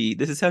how she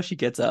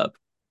gets up.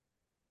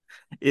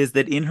 Is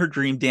that in her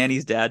dream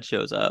Danny's dad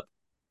shows up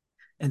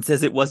and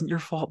says it wasn't your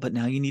fault, but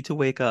now you need to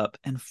wake up.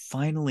 And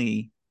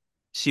finally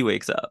she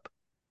wakes up.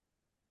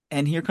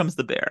 And here comes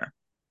the bear.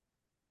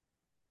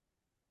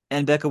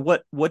 And Becca,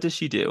 what does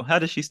she do? How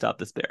does she stop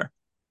this bear?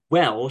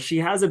 Well, she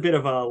has a bit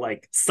of a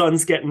like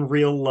sun's getting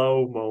real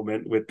low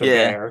moment with the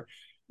Yeah. bear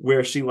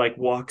where she like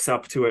walks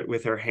up to it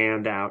with her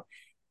hand out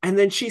and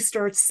then she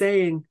starts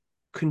saying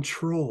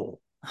control,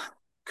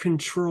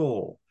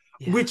 control,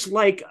 Yeah. which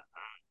like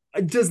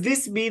does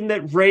this mean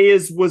that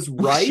Reyes was She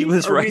right?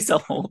 was right the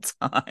whole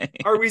time.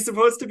 Are we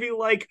supposed to be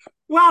like,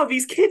 wow,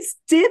 these kids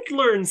did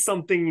learn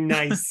something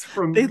nice they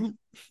from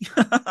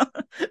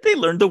they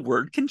learned the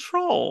word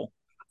control.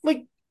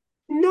 like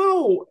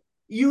no,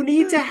 you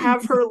need to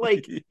have her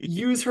like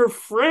use her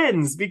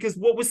friends because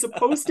what was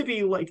supposed to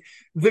be like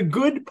the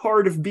good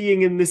part of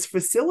being in this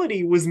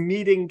facility was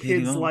meeting Meeting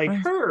kids all the like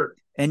friends. her.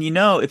 And you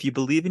know, if you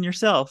believe in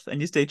yourself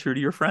and you stay true to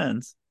your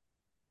friends,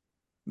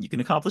 you can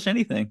accomplish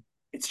anything.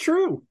 It's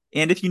true.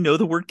 And if you know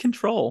the word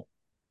control,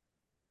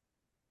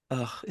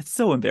 it's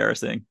so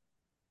embarrassing.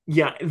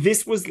 Yeah,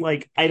 this was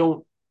like I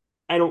don't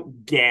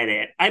get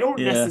it. I don't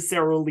Yeah.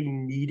 necessarily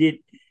need it.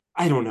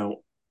 I don't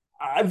know.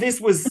 This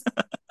was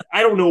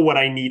I don't know what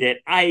I need it.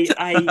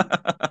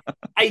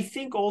 I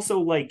think also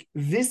like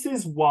this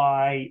is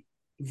why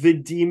the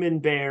demon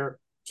bear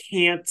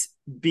can't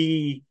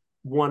be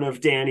one of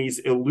Danny's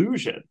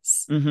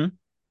illusions. hmm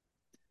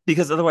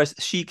Because otherwise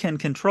she can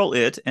control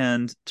it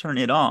and turn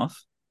it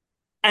off.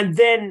 And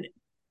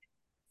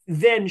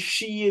then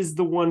she is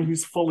the one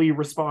who's fully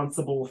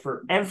responsible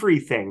for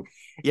everything.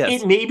 It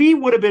Yes. maybe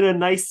would have been a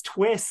nice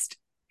twist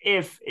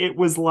if it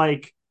was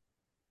like,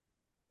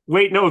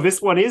 wait, no,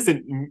 this one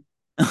isn't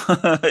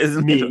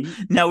Isn't it? me.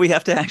 Now we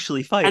have to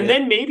actually fight And it.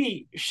 then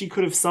maybe she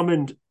could have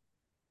summoned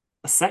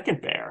a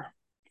second bear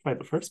by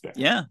the first bear,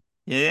 Yeah.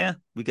 Yeah.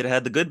 We could have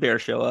had the good bear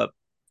show up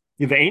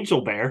the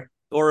angel bear.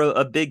 or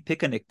a big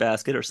picnic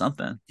basket or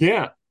something.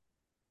 Yeah,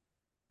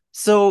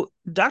 So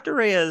Dr.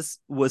 Reyes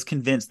was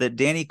convinced that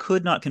Danny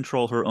could not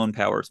control her own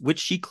powers, which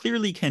she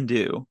clearly can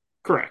do,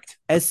 correct.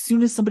 as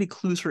soon as somebody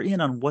clues her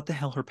in on what the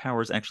hell her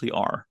powers actually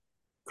are.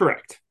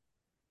 Correct.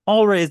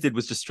 All Reyes did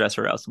was just stress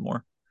her out some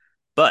more.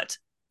 But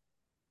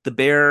the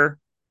bear,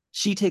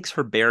 she takes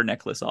her bear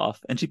necklace off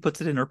and she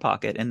puts it in her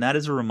pocket. And that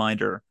is a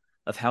reminder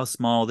of how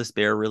small this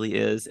bear really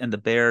is. And the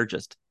bear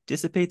just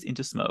dissipates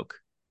into smoke.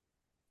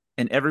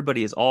 And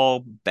everybody is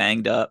all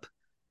banged up.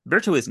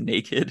 Berto is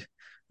naked,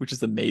 which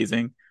is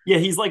amazing. Yeah,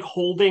 he's like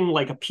holding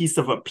like a piece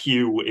of a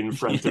pew in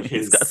front of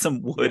He's got his.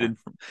 some wood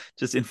Yeah.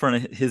 just in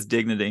front of his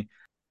dignity.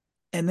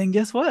 And then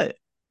guess what?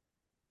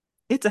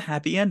 It's a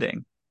happy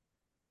ending.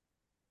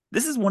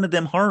 This is one of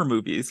them horror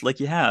movies like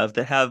you have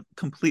that have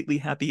completely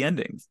happy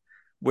endings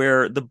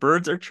where the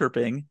birds are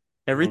chirping,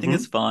 everything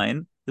is Mm-hmm.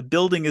 fine, the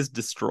building is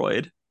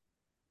destroyed,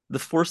 the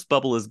force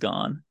bubble is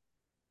gone.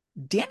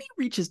 Danny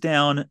reaches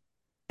down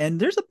and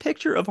there's a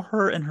picture of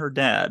her and her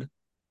dad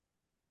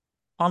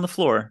on the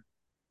floor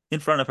in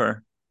front of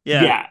her.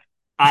 Yeah. Yeah,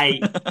 I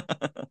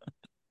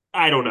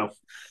I don't know.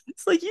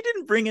 It's like you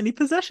didn't bring any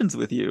possessions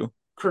with you.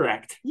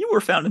 Correct. You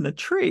were found in a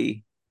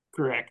tree.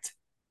 Correct.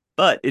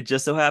 But it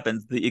just so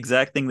happens the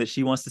exact thing that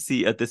she wants to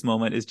see at this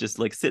moment is just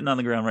like sitting on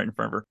the ground right in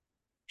front of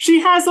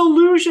She has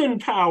illusion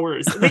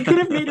powers. They could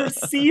have made her her.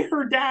 see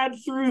her dad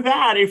through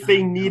that if they I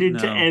don't needed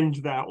to know. end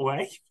that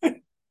way.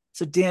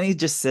 So Danny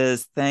just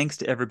says, thanks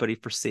to everybody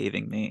for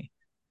saving me.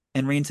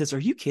 And Rain says, are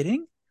you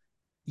kidding?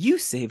 You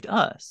saved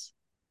us.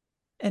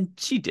 And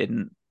she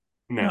didn't.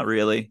 No, Not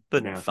really,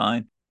 but no.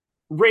 fine.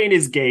 Rain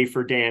is gay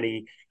for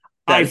Danny.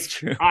 That is I've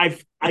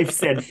true. I've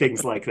said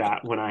things like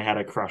that when I had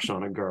a crush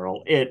on a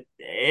girl.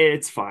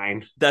 It's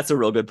fine. That's a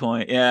real good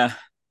point. Yeah.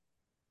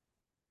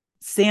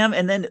 Sam,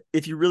 and then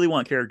if you really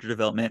want character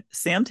development,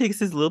 Sam takes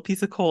his little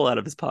piece of coal out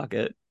of his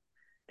pocket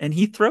and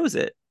he throws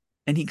it.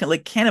 And he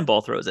like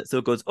cannonball throws it. So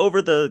it goes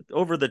over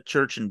the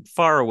church and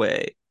far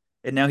away.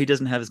 And now he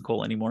doesn't have his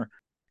coal anymore.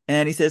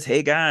 And he says,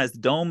 hey guys, the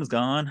dome's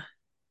gone.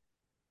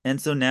 And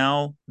so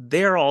now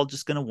they're all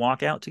just gonna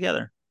walk out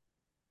together.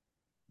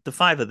 The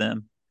five of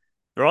them.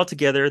 They're all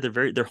together.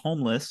 They're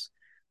homeless.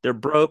 They're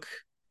broke.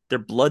 They're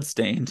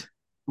bloodstained.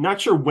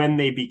 Not sure when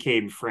they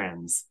became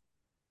friends.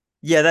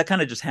 Yeah, that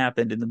kind of just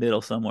happened in the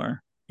middle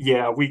somewhere.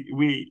 Yeah,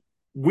 we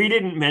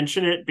didn't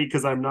mention it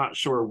because I'm not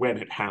sure when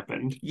it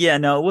happened. Yeah,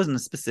 no, it wasn't a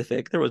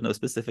specific. There was no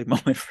specific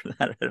moment for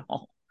that at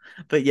all.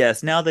 But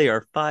yes, now they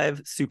are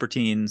five super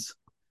teens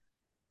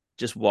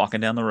just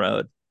walking down the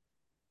road.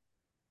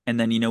 And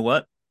then you know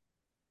what?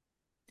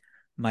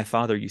 My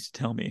father used to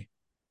tell me,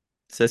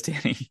 says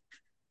Danny,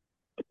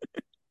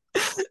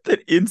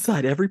 that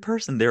inside every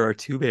person there are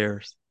two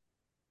bears.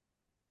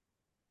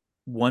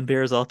 One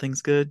bear is all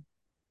things good,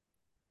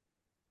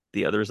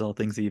 the other is all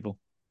things evil.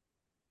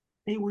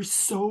 They were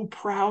so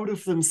proud of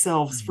I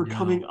themselves for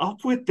coming know.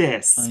 up with I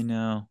this,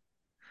 know.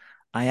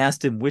 I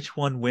asked him which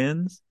one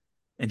wins,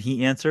 and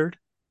he answered,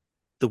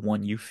 the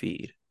one you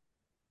feed.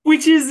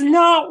 which is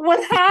not what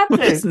Which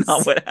is not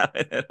happens. what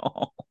happened at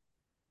all.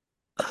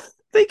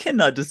 They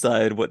cannot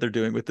decide what they're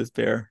doing with this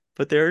bear,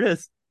 but there it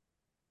is.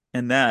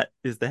 And that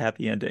is the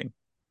happy ending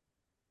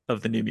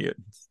of the New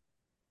Mutants.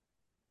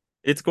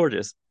 It's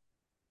gorgeous.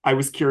 I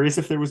was curious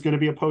if there was going to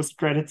be a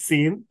post-credit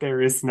scene.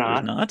 There is There's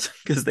not not,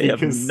 because they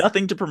have because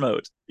nothing to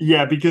promote.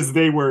 yeah, because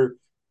they were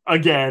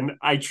again,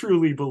 I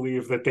truly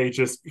believe that they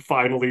just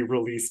finally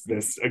released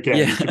this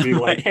again to Yeah, be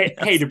like, right.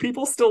 hey, Yes. do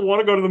people still want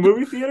to go to the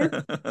movie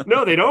theater?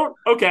 No, they don't.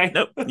 Okay.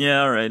 Nope.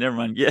 Yeah, all right. Never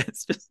mind. Yeah,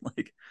 it's just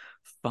like,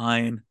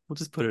 fine. We'll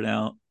just put it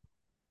out.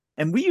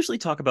 And we usually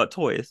talk about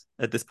toys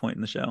at this point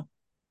in the show,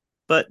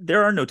 but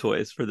there are no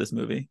toys for this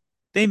movie.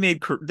 They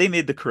made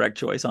the correct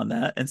choice on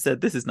that and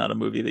said this is not a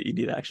movie that you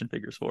need action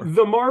figures for.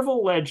 The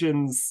Marvel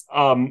Legends,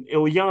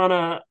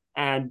 Ilyana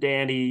and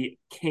Danny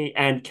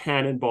and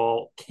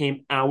Cannonball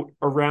came out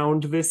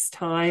around this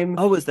time,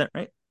 Oh, is that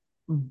right?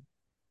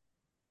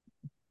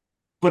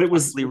 but it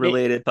was Possibly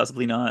related,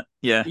 possibly not.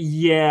 Yeah,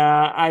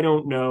 yeah, I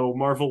don't know.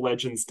 Marvel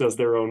Legends does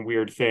their own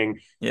weird thing.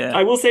 yeah.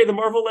 I will say the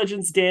Marvel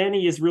Legends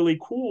Danny is really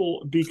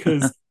cool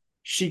because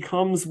she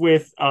comes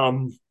with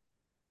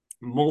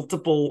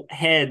multiple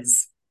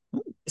heads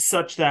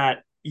such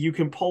that you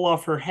can pull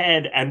off her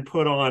head and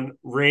put on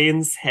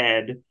Rain's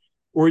head,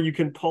 or you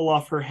can pull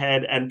off her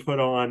head and put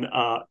on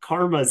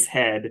Karma's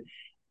head,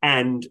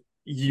 and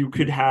you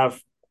could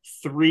have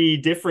three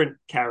different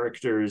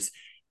characters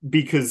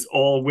because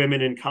all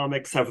women in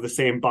comics have the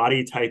same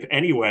body type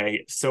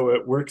anyway, so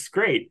it works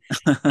great.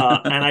 And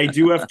I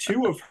do have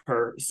two of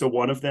her, so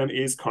one of them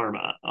is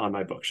Karma on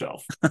my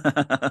bookshelf.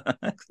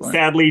 Excellent.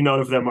 Sadly, none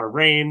of them are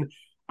Rain.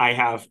 I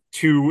have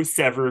two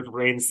severed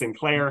Rain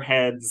Sinclair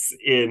heads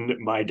in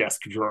my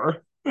desk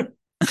drawer.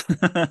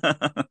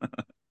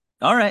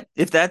 All right.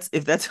 If that's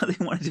how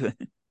they want to do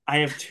it. I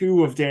have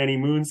two of Danny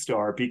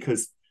Moonstar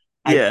because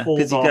I Yeah, pulled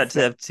because you got off to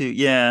that. have two.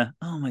 Yeah.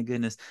 Oh my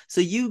goodness.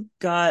 So you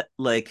got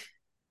like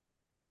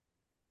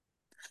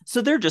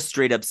so they're just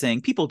straight up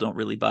saying people don't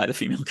really buy the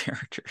female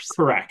characters.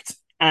 Correct.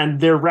 And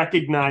they're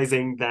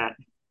recognizing that,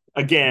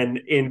 again,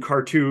 in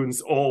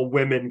cartoons, all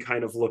women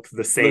kind of look the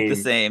Look the same.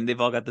 same. They've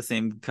all got the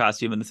same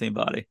costume and the same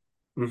body.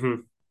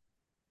 Mm-hmm.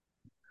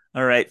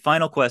 All right.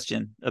 Final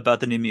question about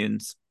the New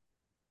Mutants.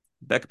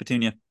 Becca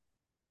Petunia.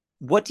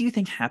 What do you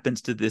think happens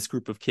to this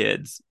group of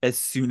kids as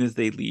soon as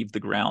they leave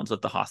the grounds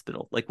of the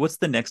hospital? Like, what's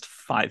the next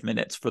 5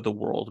 minutes for the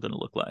world going to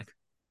look like?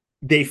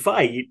 They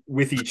fight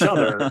with each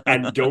other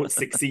and don't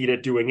succeed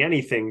at doing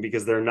anything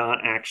because they're not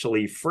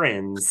actually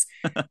friends.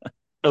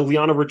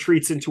 Eliana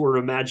retreats into her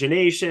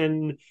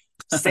imagination.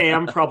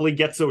 Sam probably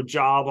gets a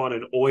job on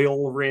an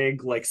oil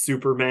rig like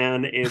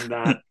Superman in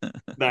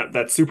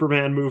that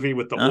Superman movie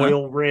with the Uh-huh.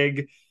 oil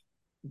rig.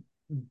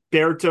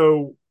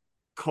 Berto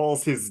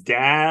calls his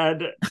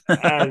dad,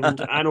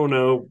 and I don't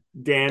know,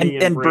 and Danny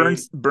and and Rain.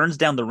 burns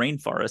down the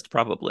rainforest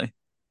probably.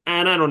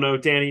 And I don't know,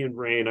 Danny and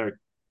Rain are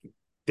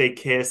they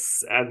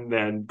kiss and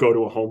then go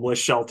to a homeless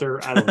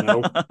shelter. I don't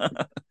know.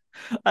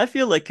 I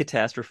feel like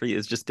catastrophe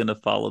is just going to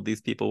follow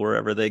these people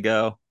wherever they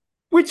go.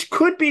 Which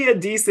could be a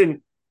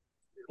decent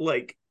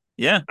like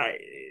Yeah. I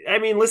I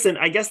mean, listen,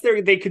 I guess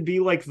they could be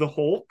like the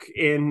Hulk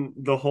in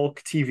the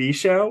Hulk TV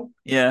show,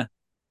 Yeah.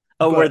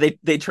 Oh, where but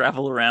they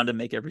travel around and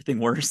make everything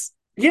worse.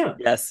 yeah.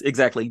 Yes,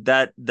 exactly.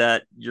 That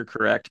you're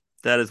correct.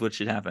 That is what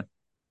should happen.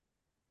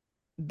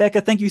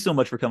 Becca, thank you so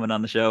much for coming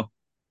on the show.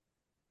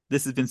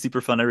 This has been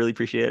super fun. I really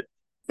appreciate it.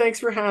 Thanks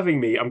for having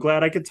me. I'm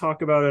glad I could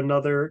talk about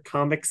another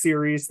comic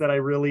series that I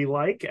really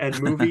like and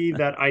movie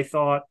that I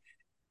thought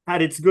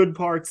had its good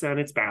parts and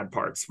its bad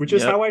parts, which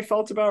is Yep. how I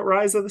felt about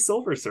Rise of the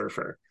Silver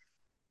Surfer.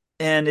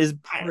 And is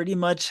I, pretty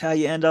much how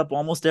you end up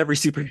almost every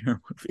superhero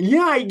movie.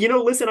 yeah,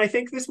 listen, I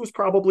think this was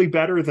probably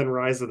better than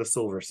Rise of the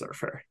Silver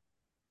Surfer.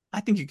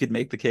 I think you could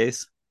make the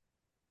case.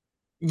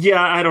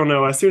 Yeah, I don't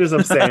know. As soon as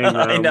I'm saying that,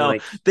 I I'm know.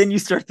 like, Then you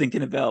start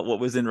thinking about what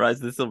was in Rise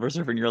of the Silver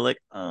Surfer, and you're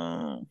like,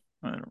 oh,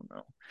 I don't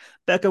know.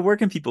 Becca, where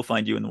can people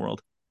find you in the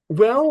world?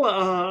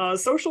 well,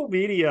 social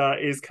media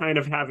is kind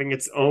of having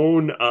its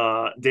own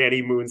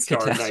Danny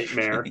Moonstar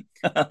nightmare.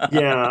 Catastrophe.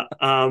 Yeah.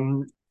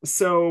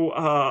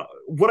 So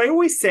what I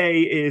always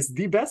say is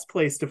the best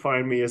place to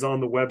find me is on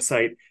the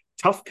website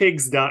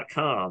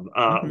toughpigs.com,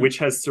 Hmm. which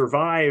has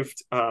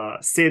survived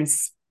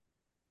since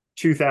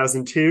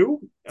 2002,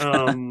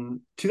 2001.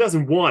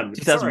 Sorry.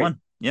 2001.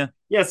 Yeah.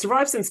 Yeah, it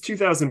survived since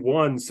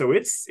 2001, so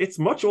it's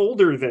much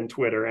older than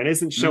Twitter and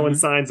isn't showing Hmm.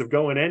 signs of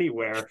going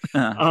anywhere.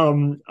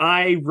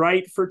 I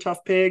write for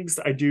Tough Pigs.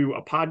 I do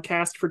a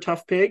podcast for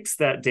Tough Pigs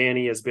that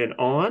Danny has been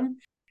on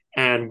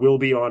and will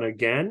be on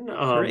again.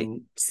 Great.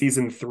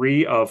 Season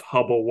 3 of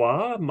Hubba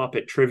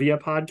Muppet Trivia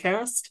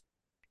Podcast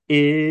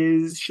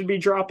is should be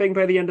dropping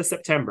by the end of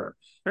September.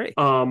 Great.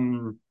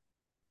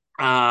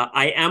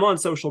 I am on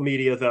social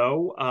media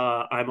though.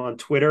 I'm on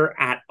Twitter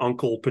at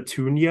Uncle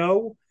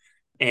Petunio,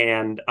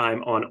 and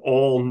I'm on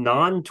all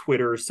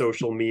non-Twitter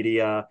social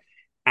media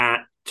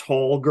at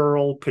Tall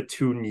Girl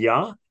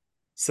Petunia.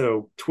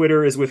 So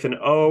Twitter is with an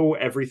O,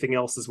 everything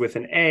else is with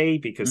an A,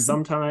 because Hmm.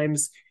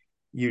 sometimes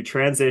you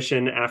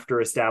transition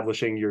after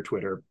establishing your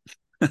Twitter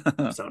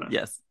persona.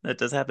 Yes, that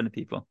does happen to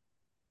people.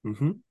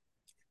 Mm-hmm.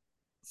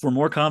 For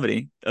more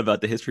comedy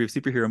about the history of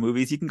superhero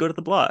movies, you can go to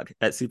the blog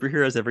at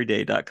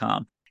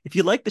superheroeseveryday.com. If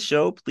you like the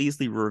show, please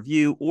leave a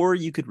review, or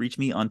you could reach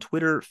me on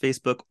Twitter,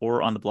 Facebook,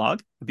 or on the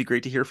blog. It'd be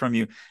great to hear from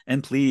you.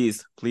 And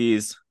please,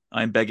 please,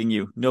 I'm begging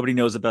you, nobody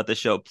knows about the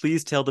show.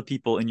 Please tell the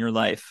people in your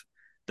life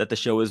that the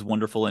show is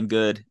wonderful and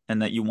good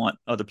and that you want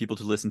other people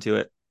to listen to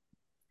it.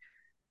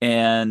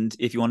 And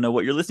if you want to know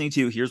what you're listening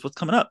to, here's what's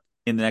coming up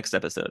in the next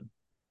episode.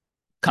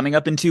 Coming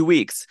up in 2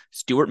 weeks,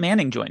 Stuart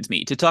Manning joins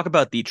me to talk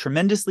about the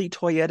tremendously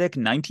toyetic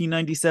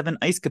 1997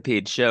 Ice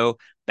Capade show,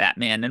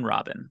 Batman and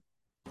Robin.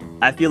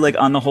 I feel like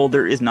on the whole,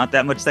 there is not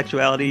that much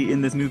sexuality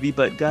in this movie,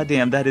 but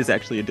goddamn, that is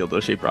actually a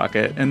dildo-shaped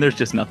rocket, and there's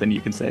just nothing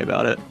you can say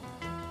about it.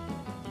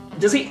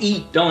 Does it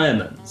eat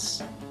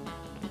diamonds?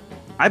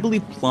 I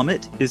believe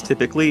plummet is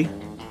typically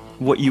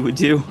what you would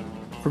do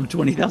from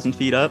 20,000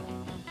 feet up.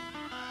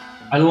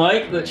 I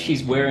like that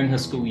she's wearing her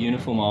school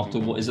uniform after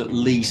what is at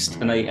least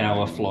an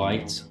 8-hour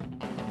flight.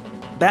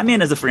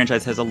 Batman as a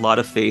franchise has a lot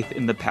of faith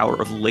in the power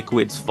of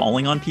liquids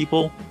falling on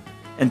people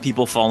and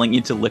people falling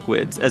into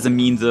liquids as a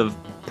means of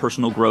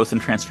personal growth and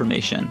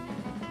transformation.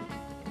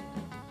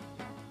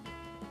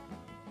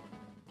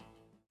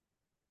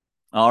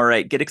 All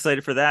right, get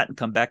excited for that and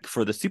come back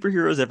for the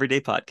Superheroes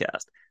Everyday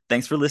podcast.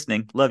 Thanks for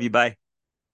listening. Love you. Bye.